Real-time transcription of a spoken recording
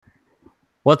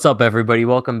What's up, everybody?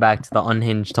 Welcome back to the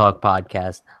Unhinged Talk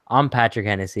podcast. I'm Patrick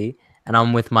Hennessy, and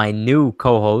I'm with my new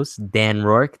co-host, Dan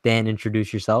Rourke. Dan,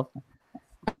 introduce yourself.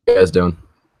 How you guys doing?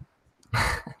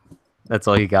 That's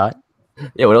all you got?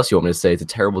 Yeah, what else you want me to say? It's a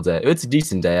terrible day. It's a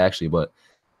decent day, actually, but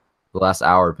the last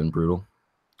hour have been brutal.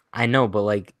 I know,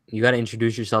 but you got to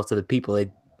introduce yourself to the people. A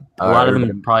All lot right, of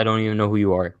them probably don't even know who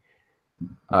you are.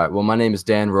 All right, well, my name is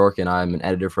Dan Rourke, and I'm an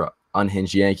editor for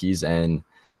Unhinged Yankees, and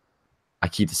I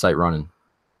keep the site running.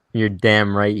 You're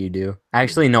damn right you do.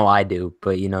 Actually, no, I do,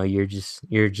 but you're just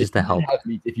a help.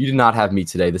 If you did not have me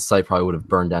today, the site probably would have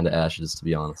burned down to ashes, to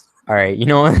be honest. All right, you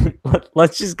know what?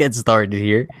 Let's just get started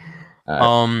here.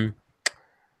 Right.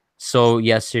 So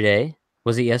yesterday,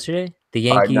 was it yesterday? The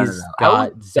Yankees No.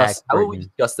 got Zach How will we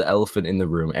Britton. discuss the elephant in the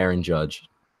room, Aaron Judge?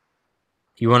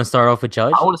 You want to start off with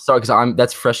Judge? I want to start because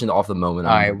that's fresh off the moment.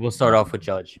 All right, we'll start off with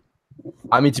Judge.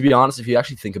 I mean, to be honest, if you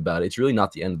actually think about it, it's really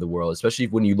not the end of the world, especially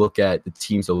when you look at the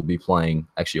teams that will be playing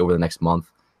actually over the next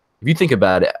month. If you think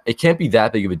about it, it can't be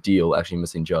that big of a deal actually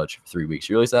missing Judge for 3 weeks.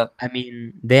 You realize that? I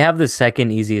mean, they have the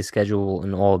second easiest schedule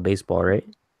in all of baseball, right?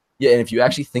 Yeah, and if you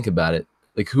actually think about it,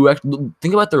 think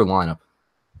about their lineup.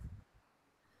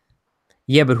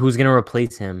 Yeah, but who's gonna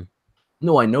replace him?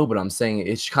 No, I know, but I'm saying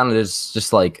it's kind of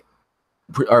just like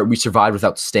we survived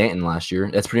without Stanton last year.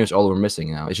 That's pretty much all we're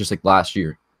missing now. It's just like last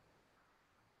year.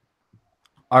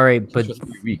 All right, but It's just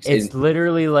 3 weeks. it's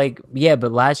literally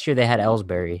but last year they had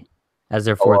Ellsbury as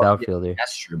their fourth outfielder. Yeah,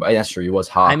 that's true, but that's true. He was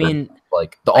hot. I mean,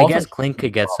 I guess Clint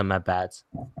could get some at bats.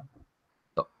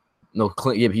 No,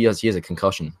 Clint. Yeah, but he has a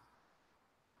concussion.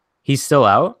 He's still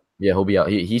out? Yeah, he'll be out.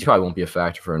 He probably won't be a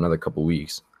factor for another couple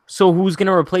weeks. So who's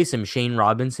gonna replace him? Shane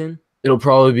Robinson? It'll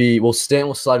probably be Stanton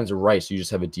will slide into right, so you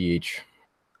just have a DH.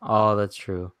 Oh, that's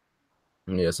true.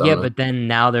 Yes, but then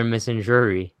now they're missing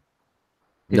Drury.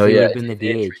 No, yeah, been the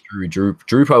DH. Drew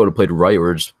probably would have played right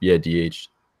or just DH.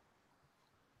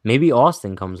 Maybe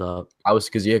Austin comes up.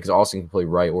 Because Austin can play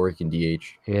right or he can DH.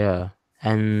 Yeah,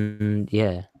 and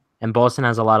Boston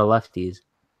has a lot of lefties.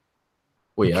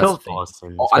 Well, yeah, killed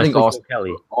Boston. I think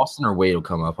Austin or Wade will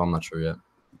come up. I'm not sure yet.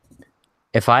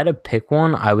 If I had to pick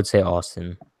one, I would say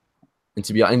Austin. And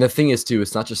the thing is too,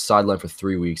 it's not just sideline for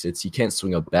 3 weeks. He can't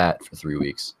swing a bat for 3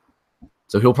 weeks,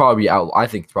 so he'll probably be out. I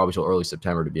think probably till early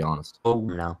September, to be honest. Oh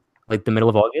no, like the middle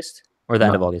of August or the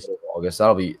end of August.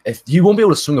 That'll be if he won't be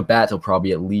able to swing a bat till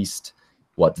probably at least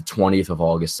the 20th of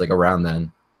August, like around then,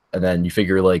 and then you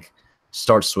figure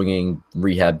start swinging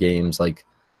rehab games.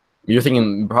 You're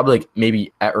thinking probably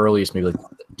maybe at earliest maybe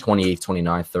 28th,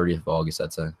 29th, 30th of August.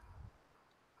 I'd say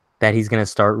that he's gonna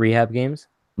start rehab games.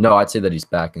 No, I'd say that he's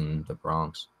back in the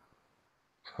Bronx.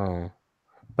 Oh,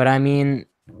 but I mean,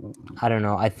 I don't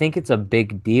know. I think it's a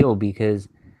big deal because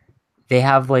they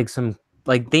have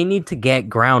they need to get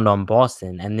ground on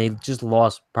Boston, and they just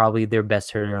lost probably their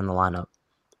best hitter in the lineup,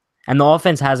 and the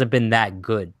offense hasn't been that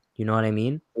good. You know what I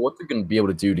mean? What they're going to be able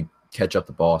to do to catch up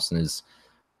to Boston is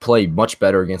play much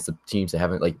better against the teams that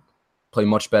haven't play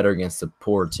much better against the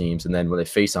poor teams, and then when they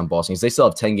face on Boston, because they still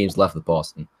have 10 games left with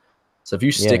Boston. So if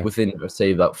you stick within,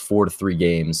 say, about 4 to 3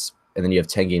 games, and then you have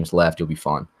 10 games left, you'll be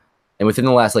fine. And within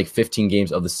the last 15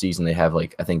 games of the season, they have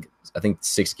I think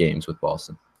 6 games with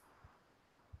Boston.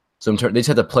 So they just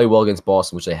have to play well against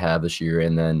Boston, which they have this year,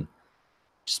 and then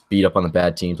just beat up on the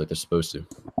bad teams like they're supposed to.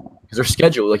 Because their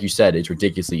schedule, like you said, it's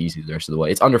ridiculously easy the rest of the way.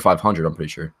 It's under 500, I'm pretty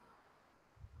sure.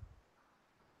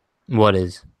 What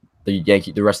is the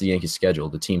rest of the Yankees schedule?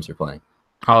 The teams they're playing.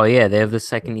 Oh yeah, they have the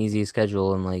second easiest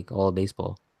schedule in all of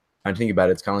baseball. I think about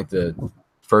it, it's kind of like the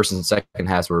first and second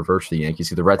halves were reversed for the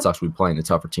Yankees. The Red Sox will be playing the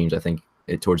tougher teams, I think,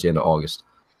 towards the end of August.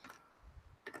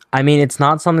 I mean, it's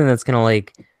not something that's gonna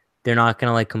they're not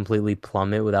gonna completely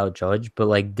plummet without Judge,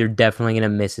 but they're definitely gonna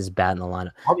miss his bat in the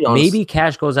lineup. I'll be honest, maybe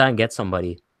Cash goes out and gets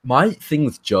somebody. My thing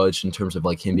with Judge in terms of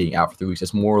him being out for 3 weeks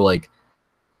is more I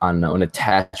don't know, an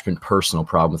attachment personal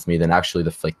problem with me than actually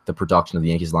the production of the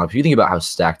Yankees lineup. If you think about how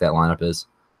stacked that lineup is.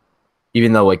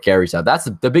 Even though Gary's out, that's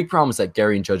the big problem is that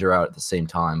Gary and Judge are out at the same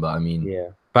time. But I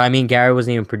mean, Gary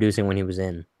wasn't even producing when he was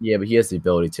in. Yeah, but he has the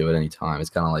ability to at any time. It's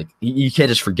kind of you can't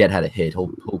just forget how to hit.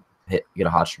 He'll get a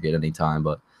hot streak at any time.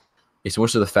 But it's more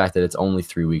so the fact that it's only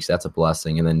 3 weeks. That's a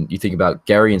blessing. And then you think about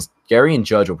Gary and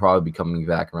Judge will probably be coming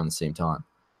back around the same time,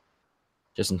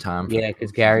 just in time. Yeah,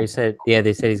 because Gary said,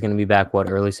 they said he's going to be back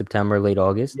early September, late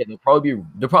August. Yeah, they'll probably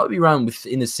be around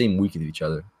within the same week of each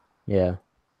other. Yeah.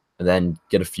 And then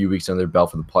get a few weeks under their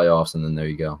belt for the playoffs, and then there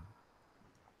you go.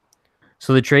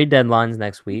 So the trade deadline's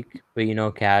next week,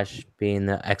 but Cash, being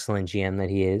the excellent GM that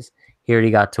he is, he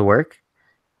already got to work.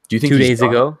 Do you think 2 days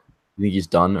ago? You think he's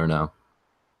done or no?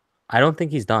 I don't think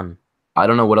he's done. I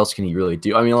don't know what else can he really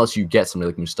do. I mean, unless you get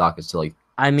somebody like Moustakas to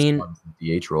I mean,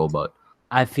 DH role, but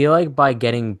I feel like by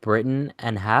getting Britton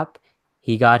and Happ,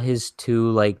 he got his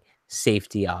two like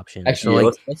safety options. So actually, yeah,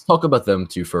 like, let's talk about them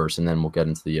two first, and then we'll get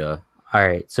into the. all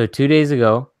right. So 2 days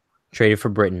ago, traded for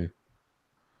Britton.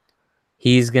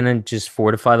 He's gonna just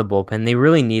fortify the bullpen. They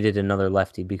really needed another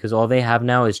lefty because all they have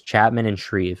now is Chapman and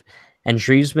Shreve. And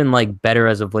Shreve's been like better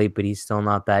as of late, but he's still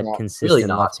not that Really consistent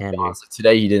not, to be left-hander. honest. Like,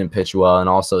 today he didn't pitch well, and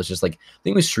also it's just like I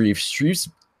think with Shreve. Shreve's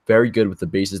very good with the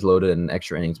bases loaded and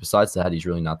extra innings. Besides that, he's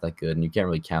really not that good, and you can't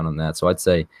really count on that. So I'd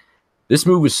say this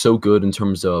move was so good in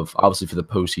terms of obviously for the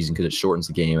postseason because it shortens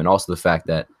the game, and also the fact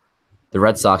that the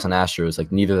Red Sox and Astros,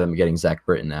 like neither of them are getting Zach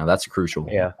Britton now. That's crucial.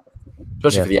 Yeah.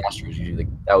 Especially for the Astros, usually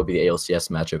that would be the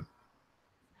ALCS matchup.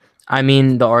 I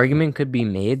mean, the argument could be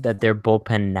made that their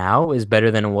bullpen now is better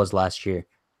than it was last year.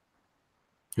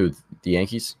 Who, the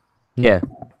Yankees? Yeah.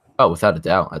 Oh, without a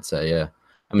doubt, I'd say, yeah.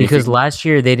 I mean, because last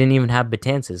year they didn't even have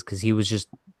Betances because he was just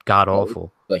god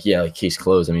awful. Like case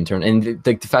closed. I mean,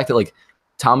 the fact that like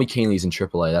Tommy Kahnle's in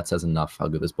AAA, that says enough how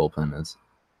good this bullpen is.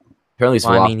 Apparently, it's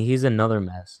I mean, he's another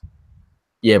mess.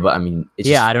 Yeah, but I mean,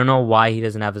 I don't know why he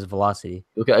doesn't have his velocity.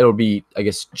 Okay, it'll be I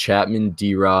guess Chapman,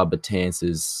 D-Rob,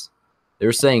 Betances. They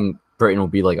were saying Britton will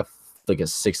be like a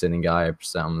 6 inning guy or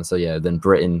something. So yeah, then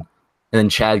Britton. And then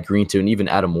Chad Green too, and even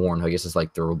Adam Warren. I guess it's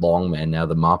like their long man now,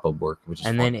 the mop up work, which is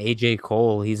and fun. then AJ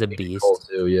Cole, he's a beast. Cole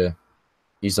too, yeah,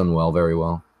 he's done very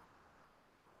well.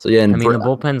 So yeah, and I mean the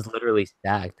bullpen's literally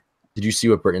stacked. Did you see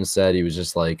what Britton said? He was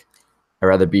just like, "I'd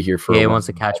rather be here for." Yeah, he wants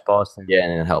to catch Boston. Yeah,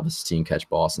 and help his team catch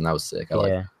Boston. That was sick.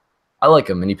 I like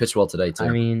him, and he pitched well today too. I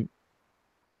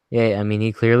mean,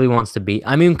 he clearly wants to be.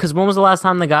 I mean, because when was the last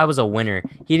time the guy was a winner?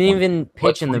 He didn't even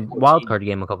pitch in the wild card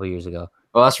game a couple years ago.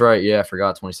 Oh, that's right. Yeah, I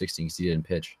forgot 2016 because he didn't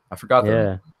pitch. I forgot that.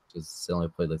 Yeah. Because he only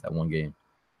played like that one game.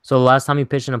 So the last time he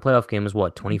pitched in a playoff game was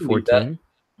what, 2014?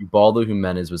 Ubaldo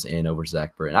Jimenez was in over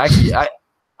Zach Britton. Actually,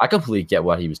 I completely get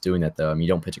why he was doing that though. I mean, you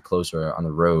don't pitch it closer on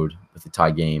the road with a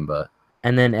tie game, but.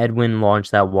 And then Edwin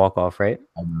launched that walk-off, right?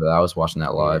 I was watching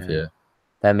that live. Yeah.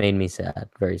 That made me sad.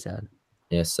 Very sad.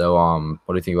 Yeah. So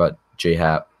what do you think about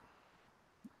J.A?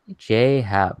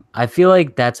 J.A. I feel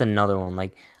like that's another one.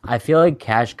 Like I feel like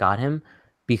Cash got him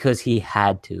because he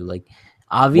had to. Like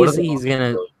obviously he's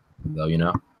gonna.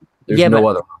 Though there's no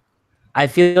other. I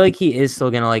feel like he is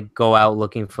still gonna like go out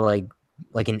looking for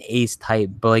like an ace type,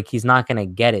 but like he's not gonna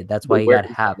get it. That's why he got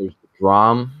Happ. There's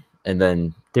DeGrom, and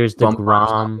then there's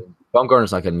DeGrom.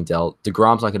 Bumgarner's not getting dealt.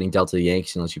 DeGrom's not getting dealt to the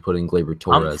Yankees unless you put in Gleyber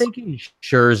Torres. I'm thinking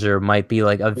Scherzer might be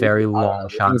like a very long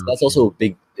shot. That's also a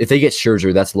big. If they get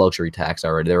Scherzer, that's luxury tax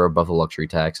already. They're above the luxury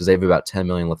tax because they have about $10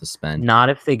 million left to spend. Not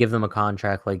if they give them a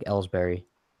contract like Ellsbury.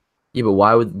 Yeah, but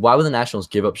why would the Nationals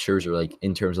give up Scherzer? Like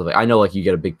in terms of I know like you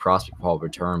get a big prospect call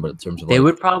return, but in terms of they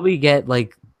would probably get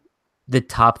like the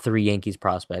top 3 Yankees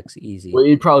prospects easy. Well,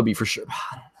 it'd probably be for sure.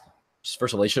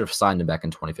 First of all, they should have signed him back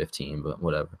in 2015, but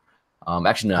whatever.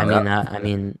 Actually, no. I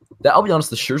mean, I'll be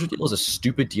honest. The Scherzer deal is a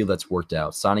stupid deal that's worked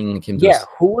out. Signing him.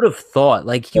 Who would have thought?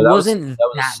 Like he wasn't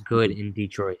that good in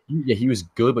Detroit. Yeah, he was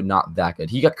good, but not that good.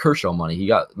 He got Kershaw money. He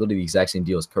got literally the exact same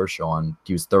deal as Kershaw, and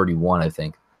he was 31, I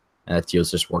think. And that deal's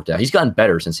just worked out. He's gotten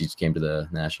better since he came to the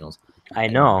Nationals. I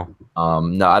know.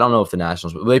 No, I don't know if the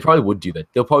Nationals. They probably would do that.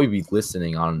 They'll probably be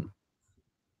listening on.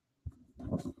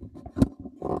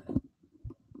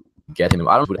 Get him.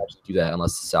 I don't know if would actually do that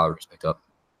unless the salary was picked up.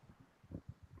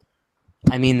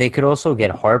 I mean, they could also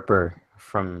get Harper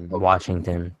from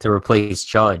Washington to replace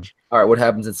Judge. All right, what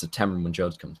happens in September when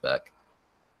Judge comes back?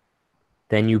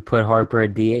 Then you put Harper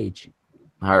at DH.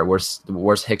 All right,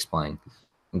 where's Hicks playing?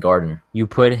 And Gardner. You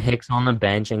put Hicks on the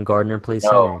bench and Gardner plays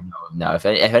center. No. If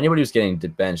anybody was getting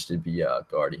benched, it'd be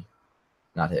Gardy,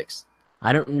 not Hicks.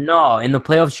 I don't know. In the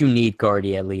playoffs, you need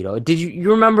Gardy at leadoff. Did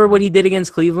you remember what he did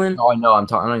against Cleveland? No, I know. I'm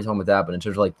not even talking about that, but in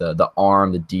terms of like the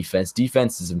arm, the defense.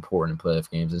 Defense is important in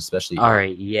playoff games, especially. All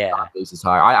right, yeah. Bases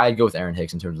higher. I'd go with Aaron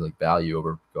Hicks in terms of like value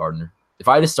over Gardner. If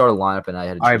I had to start a lineup and I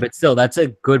had to. All right, but still, that's a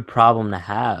good problem to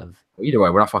have. Either way,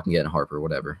 we're not fucking getting Harper.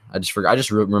 Whatever. I just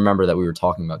remember that we were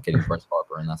talking about getting Bryce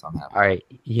Harper, and that's not happening. All right,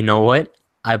 you know what?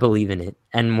 I believe in it.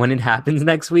 And when it happens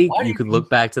next week, you could look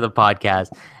back to the podcast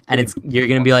and you're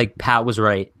going to be like, Pat was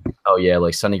right. Oh, yeah.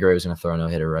 Like Sonny Gray was going to throw a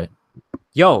no-hitter, right?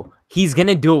 Yo, he's going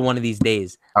to do it one of these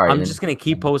days. All right, I'm just going to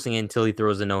keep posting it until he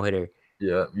throws a no-hitter.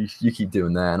 Yeah, you keep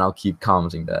doing that, and I'll keep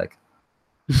commenting back.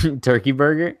 Turkey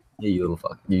burger? Yeah, you little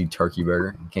fuck. You turkey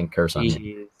burger. You can't curse on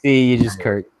me. See, you just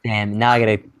curse. Damn, now I got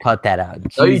to cut that out.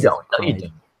 No, you don't.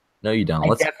 No, you don't. I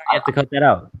definitely have to cut that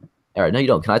out. All right, no, you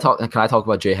don't. Can I talk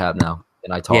about J.A. now?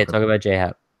 Talk about J.A.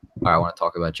 All right, I want to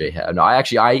talk about J.A. No, I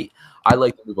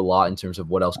like the move a lot in terms of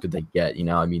what else could they get.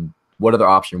 I mean, what other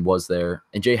option was there?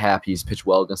 And J.A. Happ, he's pitched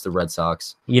well against the Red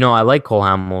Sox. I like Cole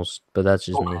Hamels, but that's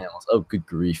just me. Hamels. Oh, good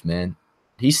grief, man.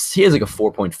 He has like a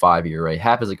 4.5 ERA. Right?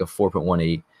 Happ is like a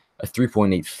 4.18, a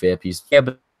 3.8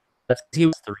 FIP. But he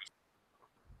was 3.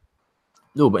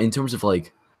 No, but in terms of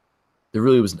like, there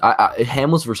really was.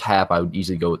 Hamels versus Happ, I would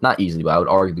easily go with, not easily, but I would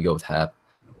arguably go with Happ.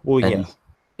 Well, and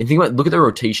look at their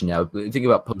rotation now. Think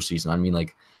about postseason. I mean,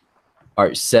 like, all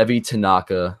right, Sevy,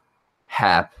 Tanaka,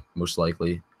 Happ, most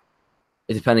likely.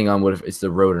 Depending on if it's the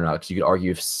road or not, because you could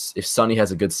argue if Sonny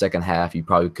has a good second half, you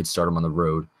probably could start him on the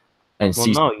road. And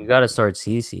no, you got to start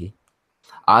CC.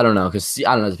 I don't know, because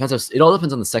I don't know. It all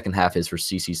depends on the second half is for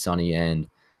CC, Sonny, and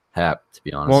Happ. To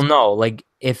be honest. Well, no, like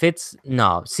if it's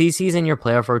CC's in your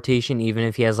playoff rotation, even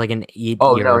if he has like an 8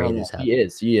 ERA. No,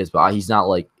 he is, but he's not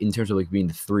like in terms of like being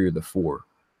the 3 or the 4.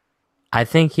 I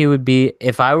think he would be,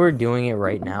 if I were doing it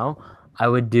right now, I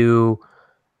would do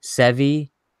Sevy,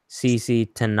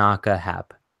 CC, Tanaka,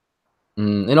 Happ.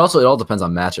 And also, it all depends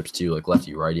on matchups too, like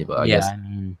lefty, righty. But I guess,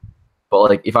 but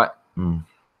like if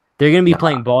they're gonna be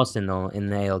playing Boston though in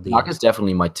the ALD. Tanaka's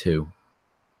definitely my 2.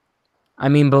 I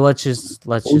mean, but let's just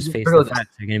face the fact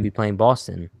they're gonna be playing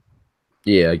Boston.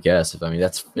 Yeah, I guess.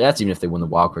 That's even if they win the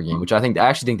wildcard game, which I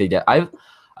actually think they. I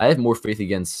have more faith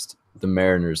against the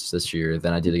Mariners this year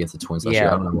than I did against the Twins last year.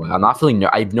 I don't know why. I'm not feeling.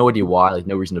 I have no idea why. Like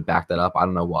no reason to back that up. I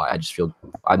don't know why. I just feel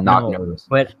I'm not nervous.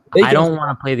 But I don't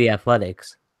want to play the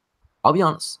Athletics. I'll be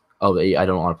honest. Oh, I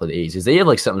don't want to play the A's because they have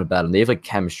like something about them. They have like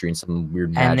chemistry and some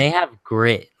weird magic. And they have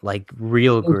grit, like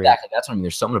real grit. Exactly. That's what I mean.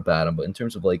 There's something about them. But in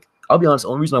terms of like, I'll be honest. The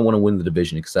only reason I want to win the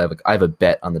division is because I have a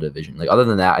bet on the division. Like other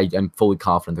than that, I'm fully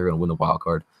confident they're going to win the wild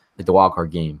card, like the wild card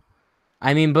game.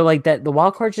 I mean, but like that, the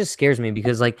wild card just scares me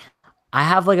because like I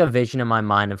have like a vision in my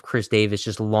mind of Chris Davis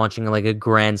just launching like a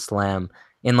grand slam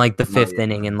in like the 5th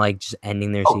inning and like just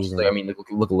ending their season. Like, I mean,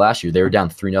 look last year they were down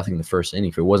 3-0 in the first inning.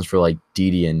 If it wasn't for like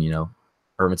Didi and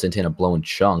Irvin Santana blowing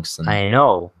chunks. And I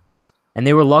know. And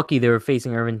they were lucky they were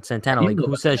facing Irvin Santana. Like,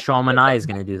 who says Sean Manaea is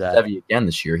going to do that? Sevy again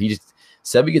this year.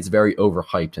 Sevy gets very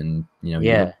overhyped, and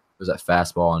there's that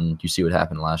fastball, and you see what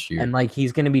happened last year. And like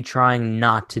he's going to be trying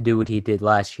not to do what he did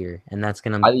last year, and that's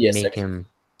going to make him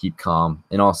keep calm.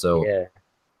 And also,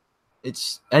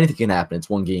 it's anything can happen. It's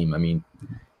one game. I mean,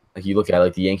 like you look at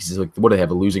like the Yankees, like what do they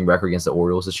have, a losing record against the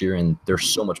Orioles this year, and they're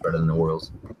so much better than the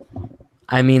Orioles.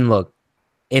 I mean, look.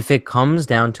 If it comes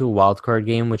down to a wild card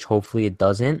game, which hopefully it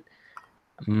doesn't,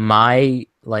 my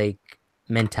like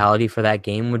mentality for that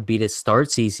game would be to start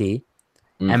CC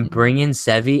and bring in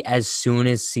Sevy as soon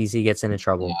as CC gets into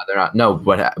trouble. Yeah, they're not. No,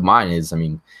 but mine is. I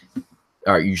mean,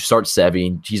 all right, you start Sevy,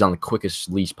 and he's on the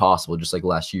quickest leash possible, just like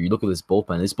last year. You look at this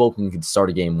bullpen. This bullpen could start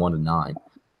a game 1-9.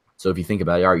 So if you think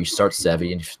about it, all right, you start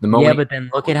Sevy, and the moment. Yeah, but then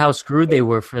look at how screwed they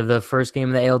were for the first game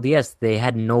of the ALDS. They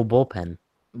had no bullpen.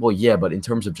 Well, yeah, but in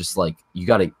terms of just like you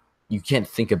can't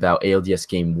think about ALDS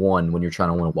game 1 when you're trying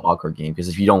to win a wildcard game, because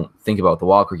if you don't think about the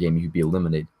wildcard game, you could be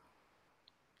eliminated.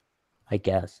 I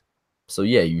guess. So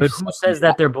yeah, but who says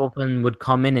that their bullpen would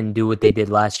come in and do what they did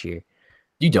last year?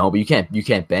 You don't, but you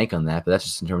can't bank on that. But that's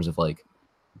just in terms of like,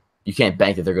 you can't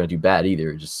bank that they're going to do bad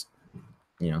either. Just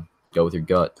go with your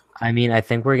gut. I mean, I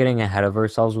think we're getting ahead of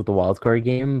ourselves with the wild card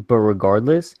game, but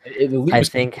regardless, I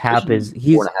think Happ he's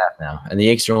 4.5 now, and the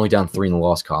Yankees are only down 3 in the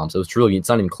loss column, so it's not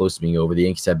even close to being over. The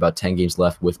Yankees have about 10 games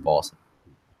left with Boston.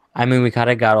 I mean, we kind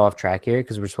of got off track here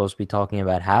because we're supposed to be talking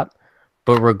about Happ,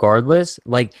 but regardless,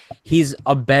 like he's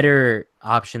a better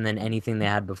option than anything they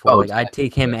had before. I'd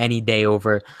take him any day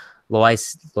over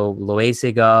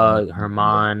Loaiziga,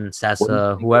 Herman,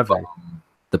 Sessa, whoever.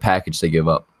 The package they give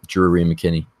up, Drury and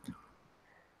McKinney.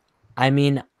 I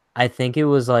mean, I think it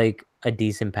was like a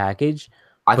decent package,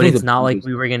 but it's not like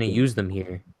we were going to use them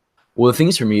here. Well, the thing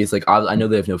is for me is like I know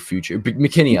they have no future. But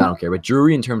McKinney, I don't care. But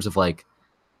Drury, in terms of like,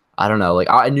 I don't know. Like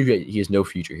I knew he has no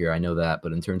future here. I know that.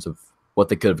 But in terms of what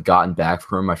they could have gotten back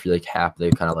from him, I feel like Happ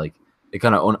they kind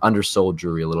of undersold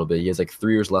Drury a little bit. He has like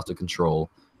 3 years left of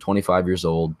control. 25 years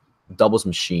old, doubles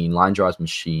machine, line drives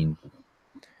machine.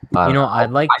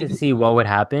 I'd like to see what would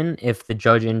happen if the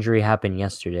Judge injury happened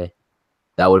yesterday.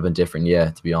 That would have been different, yeah.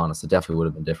 To be honest, it definitely would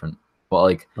have been different.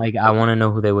 But like I want to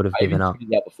know who they would have given up.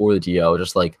 That before the DO,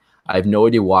 just like I have no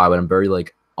idea why, but I'm very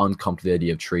like uncomfortable with the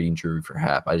idea of trading Drury for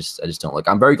Happ. I just don't like.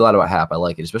 I'm very glad about Happ. I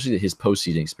like it, especially his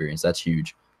postseason experience. That's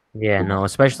huge. Yeah, no,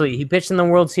 especially he pitched in the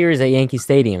World Series at Yankee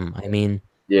Stadium. I mean,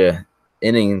 yeah,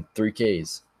 inning 3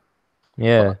 Ks.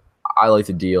 Yeah, I like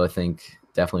the deal. I think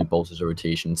definitely bolsters the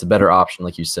rotation. It's a better option,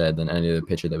 like you said, than any other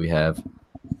pitcher that we have.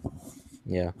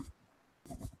 Yeah.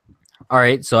 All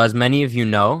right, so as many of you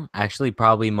know, actually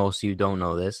probably most of you don't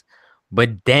know this,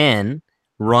 but Dan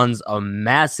runs a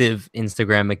massive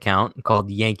Instagram account called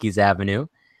Yankees Avenue,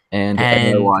 and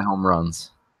And NOI home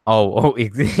runs. That's the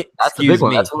big excuse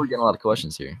one. me. That's where we're getting a lot of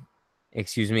questions here.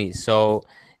 Excuse me. So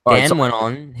All right, so Dan went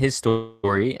on his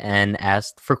story and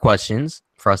asked for questions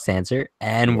for us to answer,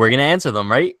 and we're gonna answer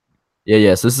them, right?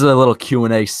 yeah. So this is a little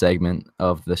Q&A segment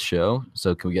of the show.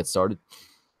 So can we get started?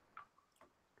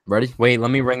 Ready? Wait,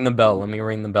 let me ring the bell. Let me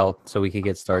ring the bell so we could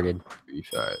get started.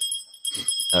 All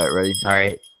right, ready? All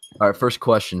right. All right, first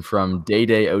question from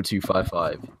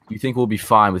Day0255. Do you think we'll be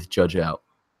fine with Judge out?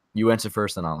 You answer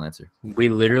first, and I'll answer. We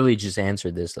literally just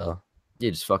answered this though.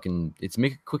 Yeah, just fucking. It's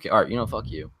make it quick. All right, fuck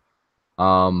you.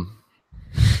 All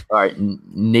right.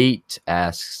 Nate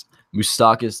asks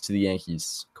Moustakas to the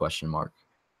Yankees? Question mark.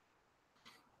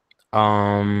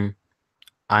 I'm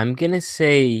gonna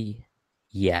say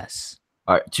yes.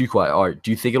 All right, too quiet. All right,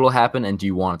 do you think it'll happen, and do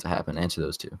you want it to happen? Answer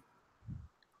those two.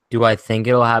 Do I think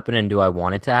it'll happen and do I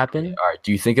want it to happen? All right,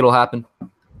 do you think it'll happen?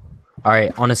 All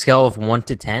right, on a scale of 1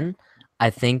 to 10, I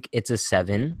think it's a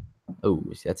 7, Oh,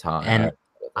 that's high. and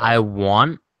I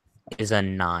want is a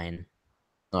 9.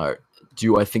 All right.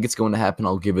 Do I think it's going to happen?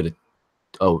 I'll give it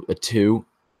a 2.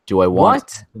 Do I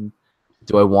want What?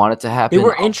 Do I want it to happen? They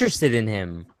were interested in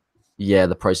him. Yeah,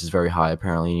 the price is very high.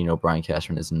 Apparently, Brian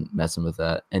Cashman isn't messing with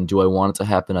that. And do I want it to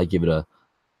happen? I give it a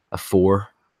 4.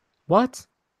 What?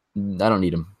 I don't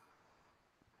need him.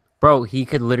 Bro, he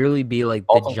could literally be like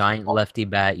the giant lefty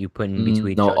bat you put in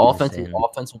between. No, Judges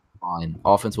offense will be fine.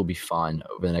 Offense will be fine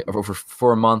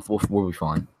for a month. We'll be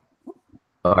fine.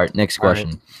 All right, next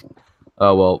question.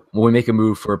 Oh well, when we make a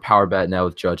move for a power bat now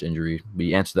with Judge injury,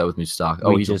 we answered that with Moustakas.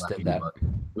 Oh, we just did that.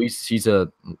 He's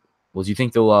a. Well, do you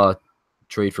think they'll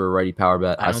trade for a righty power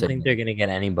bat? I don't think they're gonna get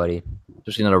anybody.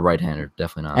 Especially not a right-hander.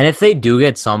 Definitely not. And if they do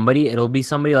get somebody, it'll be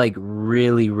somebody like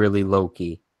really, really low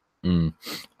key.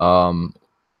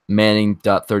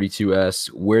 Manning.32s.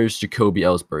 Where's Jacoby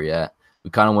Ellsbury at? We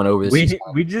kind of went over this.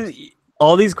 We just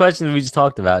all these questions we just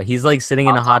talked about. He's like sitting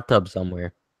in a hot tub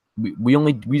somewhere. We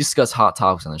discuss hot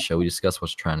topics on the show. We discuss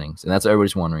what's trending, and that's what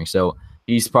everybody's wondering. So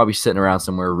he's probably sitting around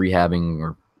somewhere rehabbing,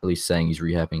 or at least saying he's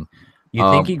rehabbing.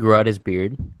 You think he grew out his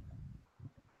beard?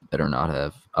 Better not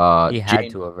have. He had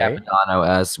to have, right? Capitano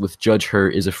asks, with Judge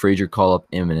hurt, is a Frazier call-up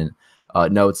imminent?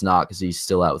 No, it's not, because he's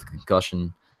still out with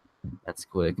concussion. That's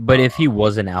quick. But if he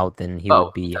wasn't out, then he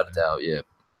would be. Without a doubt, yeah.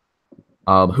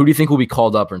 Who do you think will be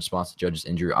called up in response to Judge's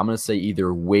injury? I'm going to say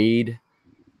either Wade,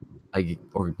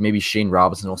 or maybe Shane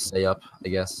Robinson will stay up, I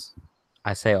guess.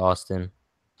 I say Austin.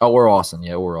 Oh, we're Austin.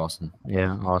 Yeah, we're Austin.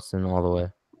 Yeah, Austin all the way.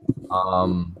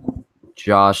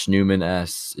 Josh Newman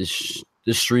asks,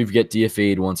 does Shreve get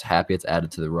DFA'd once Happ gets added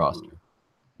to the roster?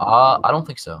 I don't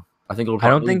think so. I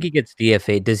don't think he gets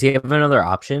DFA'd. Does he have another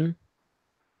option?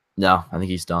 No, I think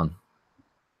he's done.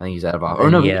 I think he's out of option. Or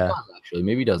no, yeah.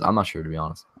 Maybe he does. I'm not sure, to be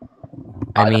honest.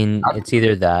 I mean, it's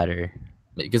either that or...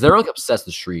 Because they're like obsessed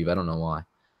with Shreve. I don't know why.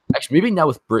 Actually, maybe now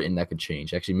with Britton that could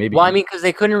change. Actually, maybe. Well, I mean, because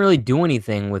they couldn't really do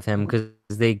anything with him because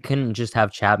they couldn't just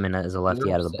have Chapman as a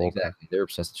lefty out of the bullpen. Exactly. They're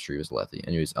obsessed with Shreve as a lefty.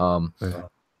 Anyways, I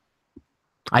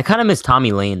kind of miss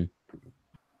Tommy Lane.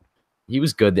 He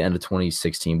was good the end of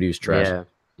 2016, but he was trash.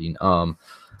 Yeah.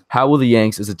 How will the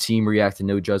Yanks as a team react to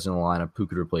no Judge in the lineup? Who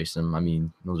could replace him? I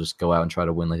mean, they'll just go out and try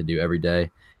to win like they do every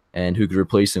day. And who could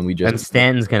replace him? And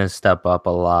Stanton's gonna step up a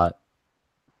lot.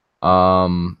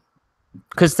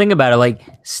 Because think about it, like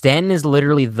Stanton is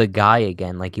literally the guy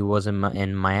again, like he was in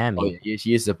Miami. Oh, yeah,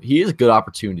 he is a good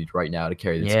opportunity right now to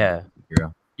carry this. Yeah.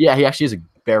 Team. Yeah, he actually is a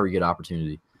very good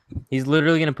opportunity. He's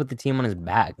literally gonna put the team on his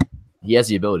back. He has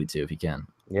the ability to if he can.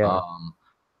 Yeah.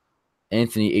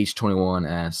 Anthony H21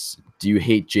 asks, do you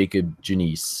hate Jacob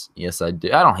Janice? Yes, I do.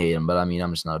 I don't hate him, but I mean,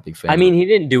 I'm just not a big fan. I mean, he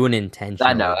didn't do an intention.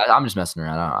 I know. I'm just messing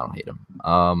around. I don't hate him.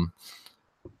 All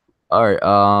right.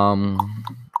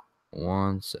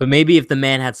 But maybe if the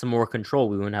man had some more control,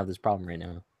 we wouldn't have this problem right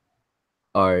now.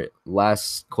 All right.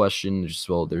 Last question.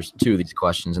 There's two of these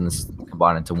questions, and this is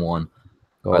combined into one.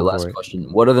 All right. Last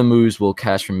question. What other moves will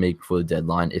Cashman make before the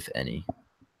deadline, if any?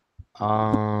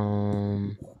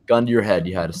 Gun to your head,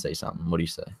 you had to say something. What do you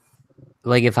say?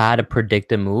 Like if I had to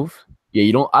predict a move? Yeah,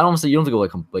 you don't. I don't say you don't have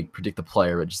to go like predict the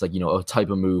player, but just like a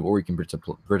type of move, or you can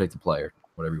predict the player,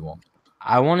 whatever you want.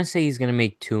 I want to say he's gonna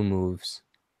make 2 moves.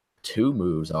 2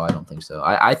 moves? Oh, I don't think so.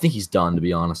 I think he's done, to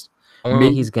be honest.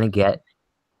 Maybe he's gonna get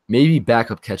maybe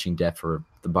backup catching depth for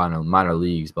the minor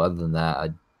leagues, but other than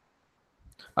that,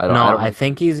 I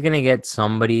think he's gonna get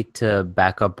somebody to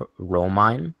back up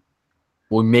Romine.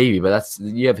 Well, maybe, but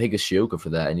you have Higashioka for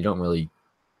that, and you don't really.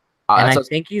 And I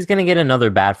think he's gonna get another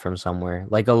bat from somewhere,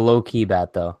 like a low key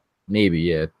bat, though. Maybe,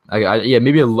 yeah.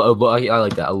 Maybe I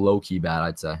like that, a low key bat,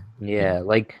 I'd say. Yeah,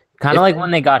 like kind of like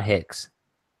when they got Hicks.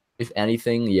 if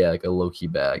anything, yeah, like a low key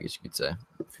bag, as you could say,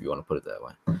 if you want to put it that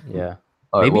way. Yeah.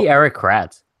 All right, Maybe well, Eric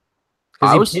Kratz.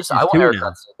 Because he pitches I want too Eric now.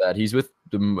 Kratz so bad. He's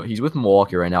with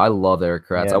Milwaukee right now. I love Eric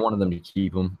Kratz. Yeah. I wanted them to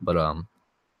keep him, but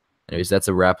anyways, that's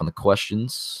a wrap on the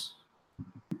questions.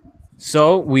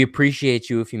 So we appreciate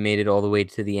you if you made it all the way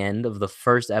to the end of the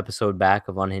first episode back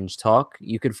of Unhinged Talk.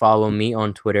 You could follow me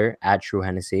on Twitter at True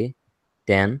Hennessy.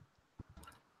 Dan.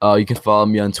 You can follow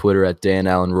me on Twitter at Dan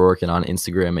Allen Rourke and on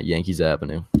Instagram at Yankees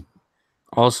Avenue.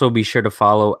 Also, be sure to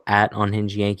follow at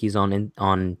Unhinged Yankees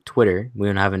on Twitter. We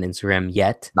don't have an Instagram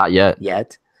yet. Not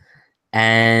yet.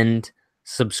 And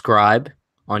subscribe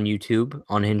on YouTube,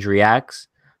 Unhinged Reacts.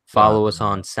 Follow us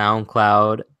on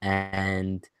SoundCloud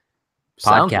and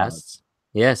podcasts.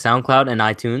 Yeah, SoundCloud and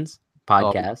iTunes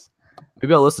podcasts.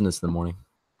 Maybe I'll listen to this in the morning.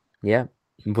 Yeah,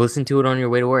 listen to it on your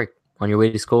way to work, on your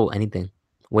way to school, anything.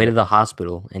 Way to the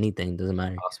hospital, anything, doesn't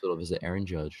matter. Hospital visit Aaron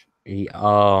Judge.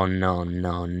 Oh,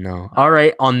 no. All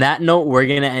right, on that note, we're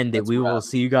going to end it. We will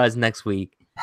see you guys next week.